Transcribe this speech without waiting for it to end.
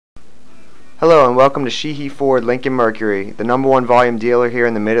Hello and welcome to Sheehy Ford Lincoln Mercury, the #1 volume dealer here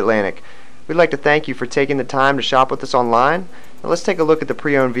in the Mid-Atlantic. We'd like to thank you for taking the time to shop with us online. Now let's take a look at the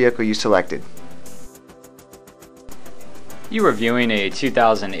pre-owned vehicle you selected. You are viewing a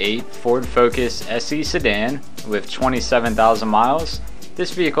 2008 Ford Focus SE sedan with 27,000 miles.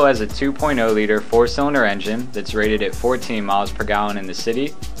 This vehicle has a 2.0 liter 4-cylinder engine that's rated at 14 miles per gallon in the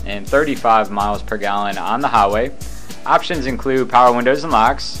city and 35 miles per gallon on the highway. Options include power windows and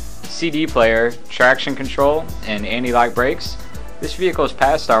locks, CD player, traction control, and anti-lock brakes. This vehicle has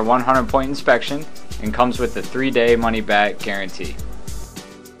passed our 100-point inspection and comes with a 3-day money-back guarantee.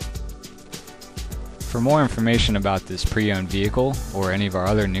 For more information about this pre-owned vehicle or any of our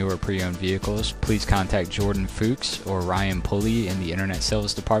other newer pre-owned vehicles, please contact Jordan Fuchs or Ryan Pulley in the Internet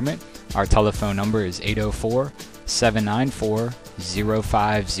Sales Department. Our telephone number is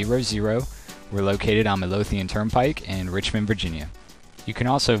 804-794-0500. We're located on Midlothian Turnpike in Richmond, Virginia. You can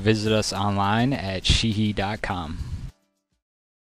also visit us online at sheehy.com.